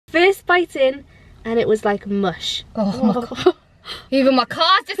First bite in, and it was like mush. Oh my God. Even my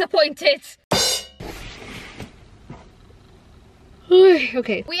car's disappointed.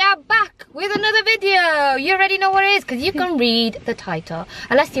 Okay. We are back with another video. You already know what it is because you can read the title.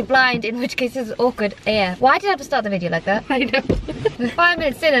 Unless you're blind, in which case it's awkward AF. Why did I have to start the video like that? I know. We're 5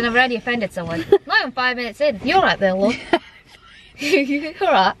 minutes in and I've already offended someone. Not even 5 minutes in. You're right there, love. You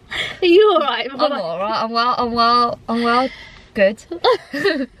alright? Are you alright? I'm alright. I'm well. Good. By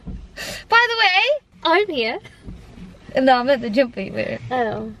the way, I'm here. no, I'm at the jumpy bit.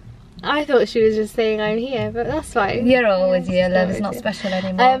 Oh. I thought she was just saying I'm here, but that's fine. You're always here, love. It's not special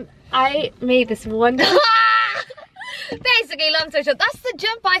anymore. I made this wonderful... Basically, long story short, that's the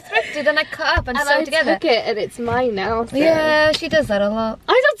jump I thrifted and I cut up and sewed together. I took it and it's mine now. So. Yeah, she does that a lot.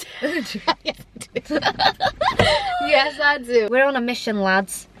 I don't. Yes, I do. Yes, I do. We're on a mission,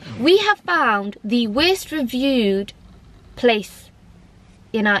 lads. We have found the worst reviewed place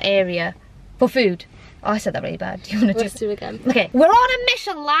in our area for food. Oh, I said that really bad. Do you want to Let's do it again. Okay, we're on a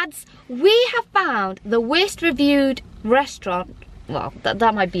mission, lads. We have found the worst reviewed restaurant. Well,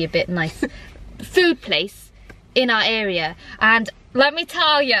 that might be a bit nice. Food place in our area, and let me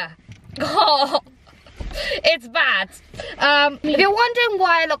tell you, oh, it's bad. If you're wondering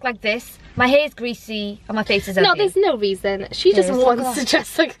why I look like this, my hair's greasy and my face is ugly. No, there's no reason. She just wants to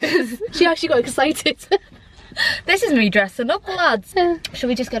dress like this. She actually got excited. This is me dressing up, lads. Shall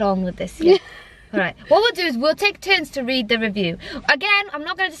we just get on with this? Yeah. Alright, what we'll do is we'll take turns to read the review. Again, I'm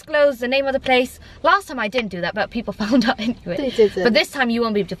not going to disclose the name of the place. Last time I didn't do that, but people found out anyway. They didn't. But this time you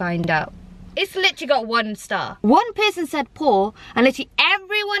won't be able to find out. It's literally got 1 star. One person said poor, and literally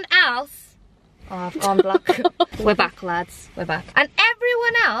everyone else... Oh, I've gone black. We're back, lads. We're back. And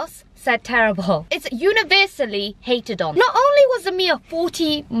everyone else said terrible. It's universally hated on. Not only was the meal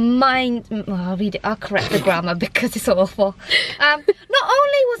 40 I'll read it, I'll correct the grammar because it's awful. Not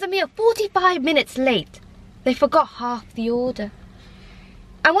only was the meal 45 minutes late, they forgot half the order.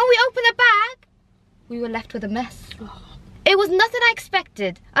 And when we opened the bag, we were left with a mess. It was nothing I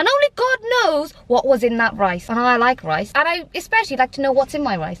expected, and only God knows what was in that rice. And I like rice, and I especially like to know what's in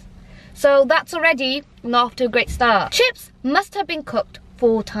my rice. So that's already not off to a great start. Chips must have been cooked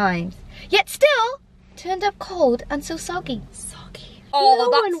 4 times, yet still turned up cold and so soggy. Soggy. Oh, no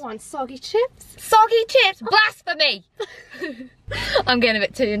one wants soggy chips. Soggy chips? Blasphemy! I'm getting a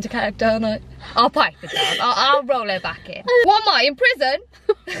bit too into character, aren't I? I'll pipe it down. I'll roll it back in. What am I, in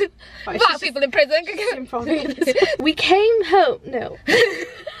prison? Black people in prison. We came home. No.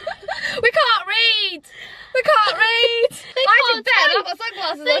 We can't read. We can't read. I did that. I've got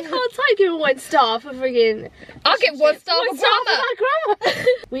sunglasses They on. can't type in 1 star for friggin'. I'll give 1 star for grammar.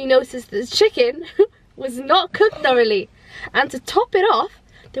 We noticed that the chicken was not cooked thoroughly, and to top it off,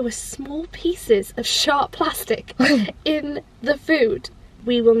 there were small pieces of sharp plastic in the food.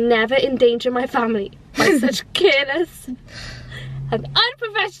 We will never endanger my family by such careless and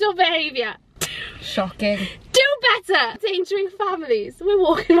unprofessional behaviour. Shocking. Do better! Endangering families. We're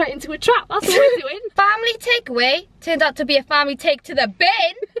walking right into a trap. That's what we're doing. Family takeaway turned out to be a family take to the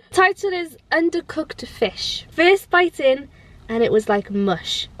bin. Title is Undercooked Fish. First bite in, and it was like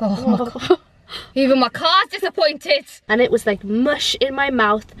mush. Oh my God. Even my car's disappointed. And it was like mush in my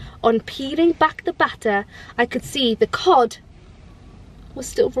mouth. On peeling back the batter, I could see the cod was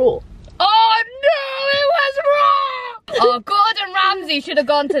still raw. Oh no, it was raw! Oh, Gordon Ramsay should have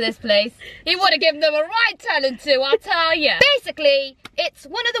gone to this place. He would have given them a right telling to, I'll tell you. Basically, it's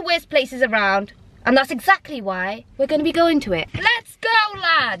one of the worst places around, and that's exactly why we're going to be going to it. Let's go,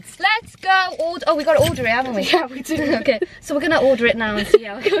 lads. Let's go. Oh, we got to order it, haven't we? Yeah, we do. Okay, so we're going to order it now and see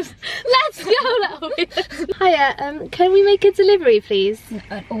how it goes. Let's go, Lois. Hiya, can we make a delivery, please?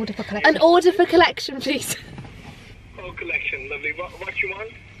 An order for collection. An order for collection, please. Oh, collection, lovely. What you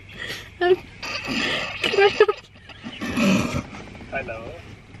want? Can I... Hello.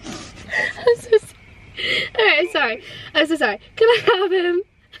 I'm so sorry. Alright, sorry. I'm so sorry. Can I have him?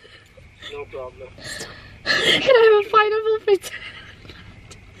 No problem. Can I have a pineapple fritter?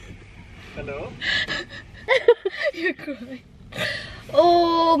 Hello. You're crying.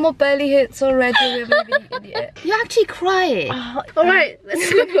 Oh, my belly hurts already. We haven't even eaten yet. You're actually crying. Alright,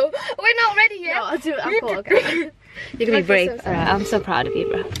 let's go. We're not ready yet. No, I'll do it. I'll go, okay. You're gonna be brave. Alright, I'm so proud of you,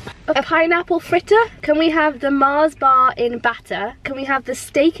 bro. A pineapple fritter. Can we have the Mars bar in batter? Can we have the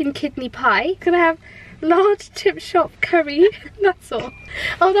steak and kidney pie? Can I have large chip shop curry? That's all.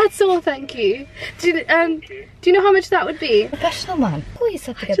 Oh, that's all, thank you. Do you know how much that would be? Professional man. Pull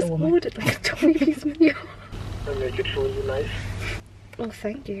yourself together, woman. I just ordered like a 20-piece meal. I'll make it for you nice. Oh,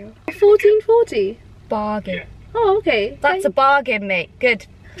 thank you. $14.40. Bargain. Yeah. Oh, okay. That's a bargain, mate. Good.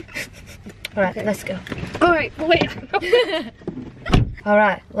 Alright, let's go. Alright, wait.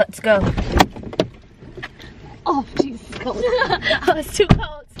 Alright, let's go. Oh, Jesus, cold. Oh, it's too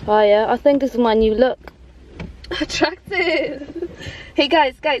cold. Oh yeah, I think this is my new look. Attractive. Hey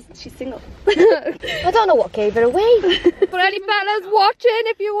guys, she's single. I don't know what gave her away. For any fellas watching,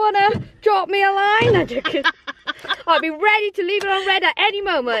 if you wanna drop me a line, I'll be ready to leave it on red at any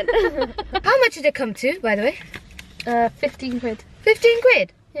moment. How much did it come to, by the way? 15 quid. 15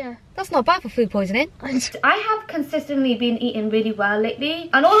 quid? Yeah. That's not bad for food poisoning. I have consistently been eating really well lately,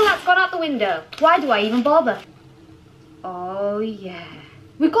 and all of that's gone out the window. Why do I even bother? Oh yeah.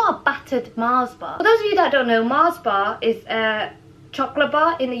 We've got a battered Mars bar. For those of you that don't know, Mars bar is a chocolate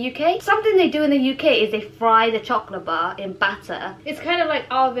bar in the UK. Something they do in the UK is they fry the chocolate bar in batter. It's kind of like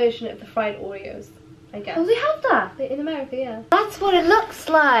our version of the fried Oreos, I guess. Oh, they have that? In America, yeah. That's what it looks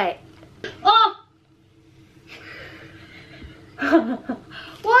like. Oh!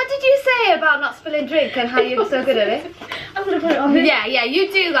 What did you say about not spilling drink and how you're so good at it? I'm gonna put it on there. Yeah,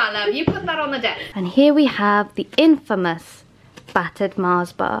 you do that, love. You put that on the desk. And here we have the infamous battered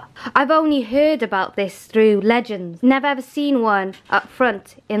Mars bar. I've only heard about this through legends. Never ever seen one up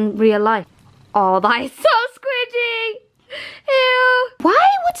front in real life. Oh, that is so squidgy. Ew. Why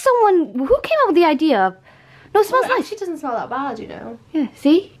would someone, who came up with the idea of, no, it smells nice. Actually doesn't smell that bad, you know. Yeah,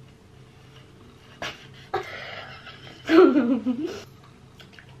 see?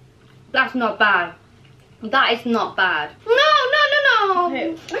 That's not bad. That is not bad. No.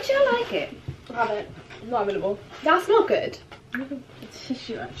 Okay. Actually, I like it. Have it. Not available. That's not good.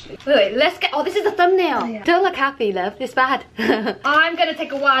 Tissue, actually. Wait, let's get. Oh, this is the thumbnail. Oh, yeah. Don't look happy, love. It's bad. I'm gonna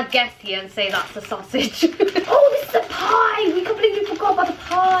take a wild guess here and say that's a sausage. Oh, this is a pie. We completely forgot about the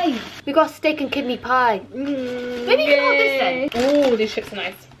pie. We got steak and kidney pie. Maybe you can hold this then. Oh, these chips are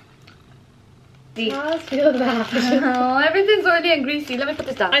nice. How's feel that? Oh, everything's oily and greasy. Let me put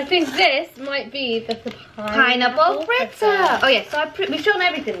this down. I think this might be the pineapple fritter. Oh yeah, so we've shown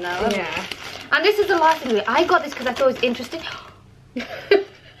everything now. Yeah. And this is the last thing. I got this because I thought it was interesting.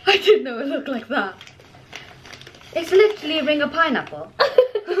 I didn't know it looked like that. It's literally a ring of pineapple.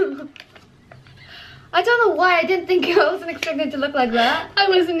 I don't know why I didn't think I wasn't expecting it to look like that. I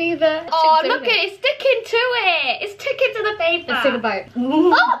wasn't either. Oh, look at it. It's sticking to it. It's sticking to the paper. Let's take a bite.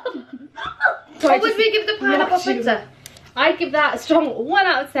 What would we give the pineapple pizza? I'd give that a strong 1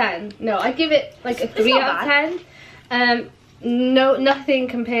 out of 10. No, I'd give it like a 3 out of 10. No, nothing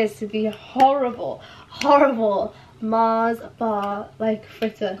compares to the horrible Mars bar like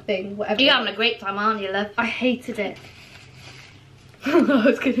fritter thing, whatever. You're having a great time, aren't you, love? I hated it. I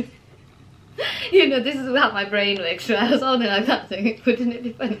was gonna. You know, this is how my brain works. Right? I was holding like that thing. Wouldn't it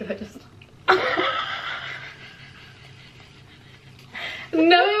be funny if I just?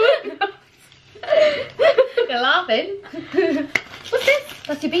 No, it would not. You're laughing. What's this?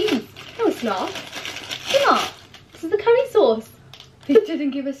 That's your beans. No, it's not. You're not. This is the curry sauce. They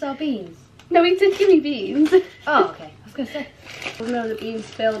didn't give us our beans. No, he did give me beans. Oh, okay. I was gonna say. I know the beans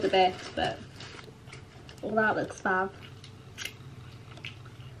spilled a bit, but all that looks fab.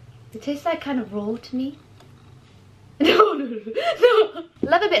 It tastes like kind of raw to me. No.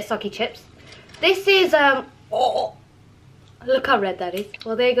 Love a bit of soggy chips. This is oh, look how red that is.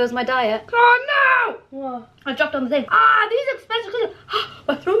 Well, there goes my diet. Oh no! What? I dropped on the thing. Ah, these expensive cushions.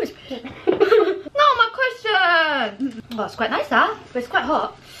 My throat is no, my cushion. Oh, it's quite nice that, but it's quite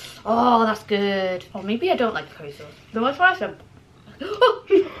hot. Oh, that's good. Or maybe I don't like curry sauce. No, let's try some.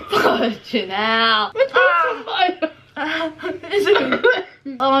 Fudging out.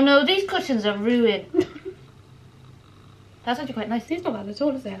 Oh no, these cushions are ruined. That's actually quite nice. These not bad at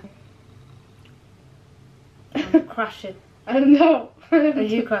all, is it? I'm crashing. I don't know. Are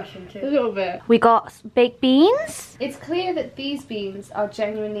you crashing too? A little bit. We got baked beans. It's clear that these beans are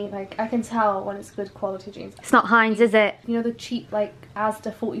genuinely, like, I can tell when it's good quality beans. It's not Heinz, is it? You know the cheap, like,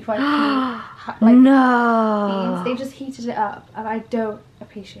 Asda 45p like, no. beans? They just heated it up and I don't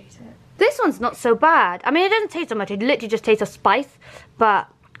appreciate it. This one's not so bad. I mean, it doesn't taste so much. It literally just tastes of spice, but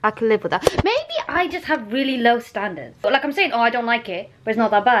I can live with that. Maybe I just have really low standards. But like I'm saying, oh, I don't like it, but it's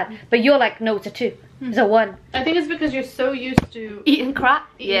not that bad. But you're like, no, it's a 2. It's a 1. I think it's because you're so used to eating crap.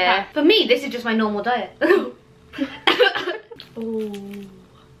 Yeah. For me, this is just my normal diet. Oh.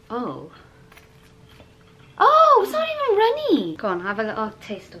 Oh. Oh, it's not even runny. Go on, have a little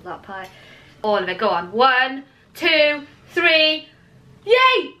taste of that pie. All of it, go on. 1, 2, 3.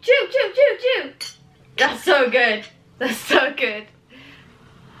 Yay! Chew. That's so good. That's so good.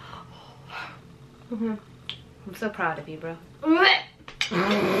 I'm so proud of you, bro.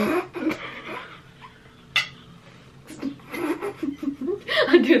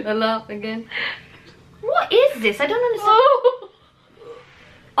 I do the laugh again. What is this? I don't understand.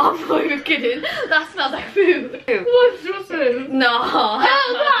 I'm not even kidding. That smells like food. What's your food? No.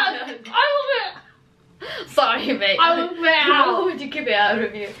 I will Sorry, mate. I will put it out. What would you give it out of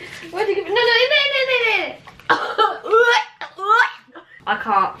review? What would you give it? No, in. I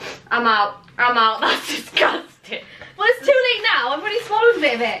can't. I'm out. That's disgusting. Well, it's too late now. I've already swallowed a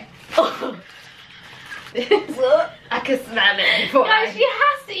bit of it. I can smell it before. Guys, she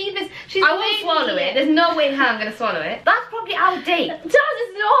has to eat this. I won't swallow it. There's no way in hell I'm gonna swallow it. That's probably outdated. Taz,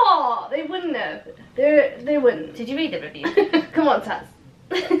 it's not. They wouldn't have. They wouldn't. Did you read the review? Come on, Taz.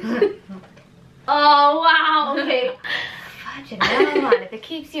 Oh wow. Okay. Imagine, no, man, if it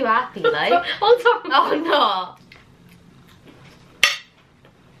keeps you happy, like. Hold on. Oh no.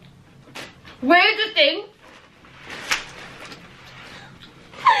 Where's the thing?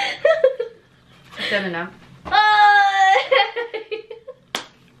 I've done it now.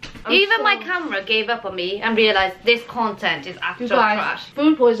 Even my camera gave up on me and realised this content is actual trash.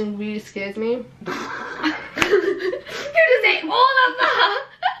 Food poisoning really scares me. You just ate all of that.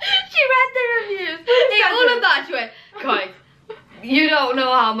 She read the reviews. Ate all of that. She went, guys, you don't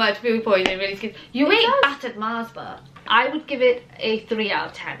know how much food poisoning really scares. You ate battered Mars bar. I would give it a 3 out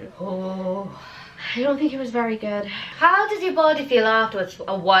of 10. Oh. I don't think it was very good. How does your body feel afterwards?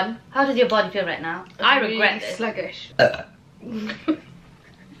 A 1. How does your body feel right now? I regret this. Sluggish.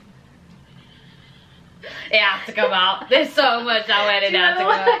 It has to come out. There's so much that went in there to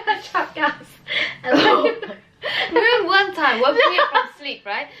come out. I trapped gas. Remember one time, woke me up from sleep,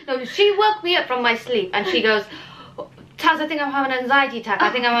 right? No, she woke me up from my sleep and she goes, Taz, I think I'm having an anxiety attack.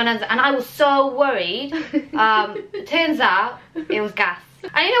 And I was so worried. Turns out, it was gas.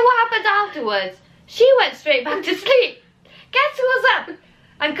 And you know what happened afterwards? She went straight back to sleep. Guess who was up?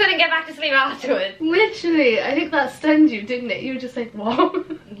 And couldn't get back to sleep afterwards. Literally, I think that stunned you, didn't it? You were just like, what?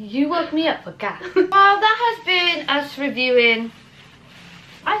 You woke me up for gas. Well, that has been us reviewing,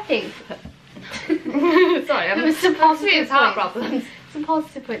 I think. Sorry, I'm serious heart problems. Some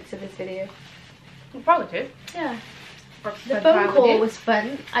positive points to this video. Probably true. Yeah. The phone call was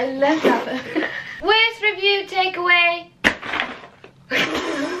fun. I loved that. Worst review takeaway.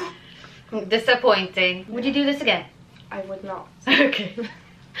 Disappointing. Would you do this again? I would not. Okay.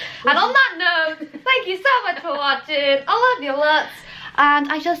 And on that note, thank you so much for watching. I love you lots.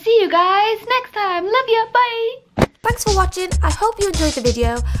 And I shall see you guys next time. Love you. Bye. Thanks for watching. I hope you enjoyed the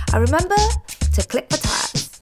video. And remember to click for